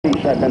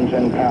50 seconds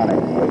and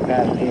counting. We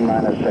passed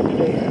T-minus 60.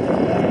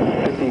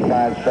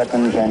 55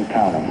 seconds and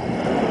counting.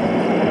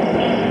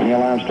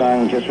 Neil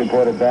Armstrong just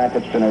reported back.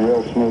 It's been a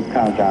real smooth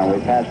countdown. We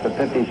passed the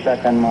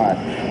 50-second mark.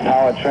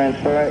 Power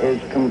transfer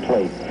is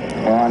complete.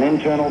 We're on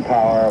internal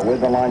power with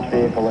the launch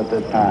vehicle at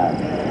this time.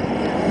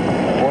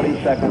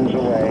 40 seconds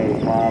away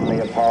from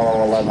the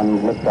Apollo 11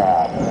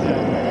 liftoff.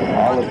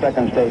 All the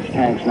second stage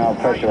tanks now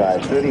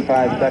pressurized.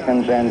 35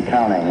 seconds and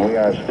counting. We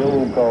are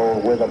still go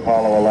with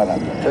Apollo 11.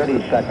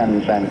 30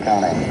 seconds and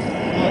counting.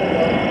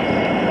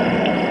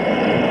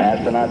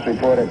 Astronauts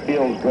report it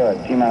feels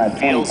good. T-minus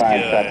 25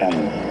 seconds.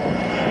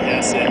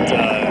 Yes, it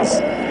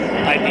does.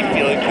 I'd be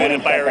feeling good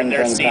if I were in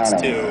their seats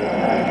too.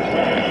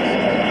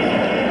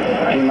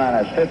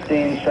 T-minus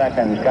 15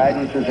 seconds.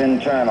 Guidance is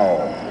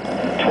internal.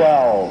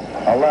 12,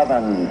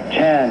 11,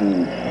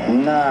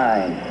 10,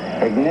 9.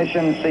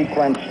 Ignition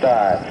sequence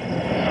starts.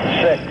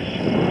 6,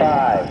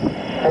 5,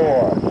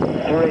 4,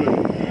 3,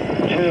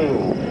 2,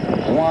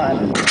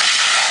 1.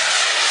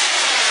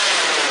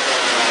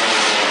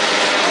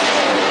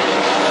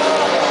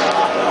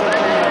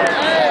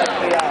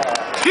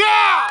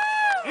 Yeah!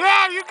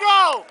 Yeah, you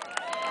go!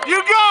 You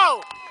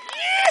go!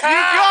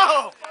 You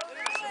go!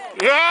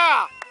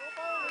 Yeah!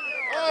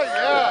 Oh,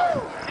 yeah!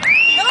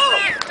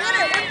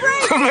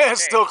 The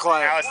man's still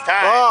climbing. Now it's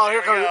time. Oh,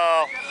 here comes.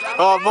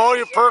 Oh, mow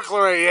your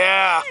perchlorate,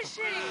 yeah.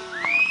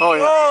 Oh,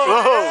 yeah.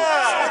 Whoa!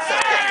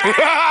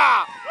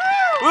 Yeah!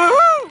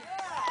 Woohoo!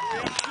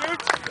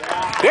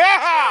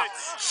 Yeah!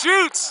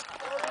 Shoots!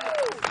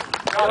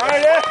 All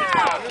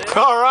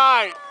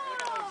right.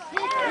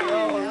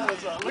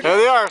 There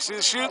they are. See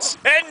the shoots?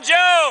 Ed and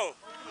Joe!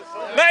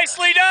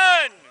 Nicely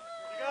done!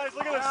 Guys,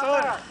 look at the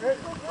sun.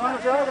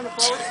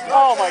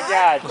 Oh my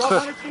God.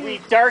 We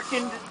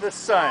darkened the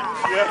sun.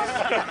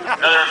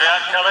 Another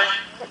event coming?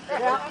 I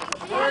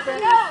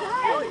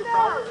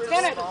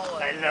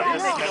love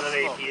this kind of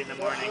AP in the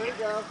morning.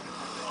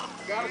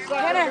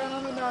 Kenner,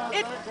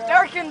 it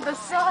darkened the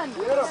sun.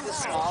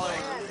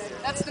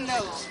 That's the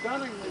nose.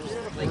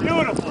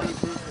 Beautiful.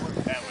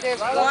 There's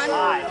 1, 2,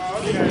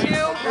 3.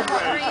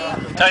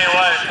 Tell you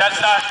what, if that's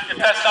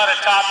not a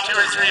top 2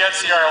 or 3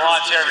 NCR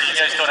launch ever, you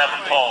guys don't have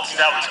a pulse.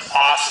 That was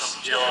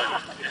awesome, Joe.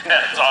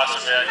 Yeah, it's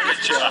awesome, man.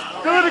 Good job.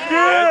 Do it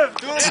again!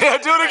 Yeah,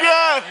 do it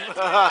again!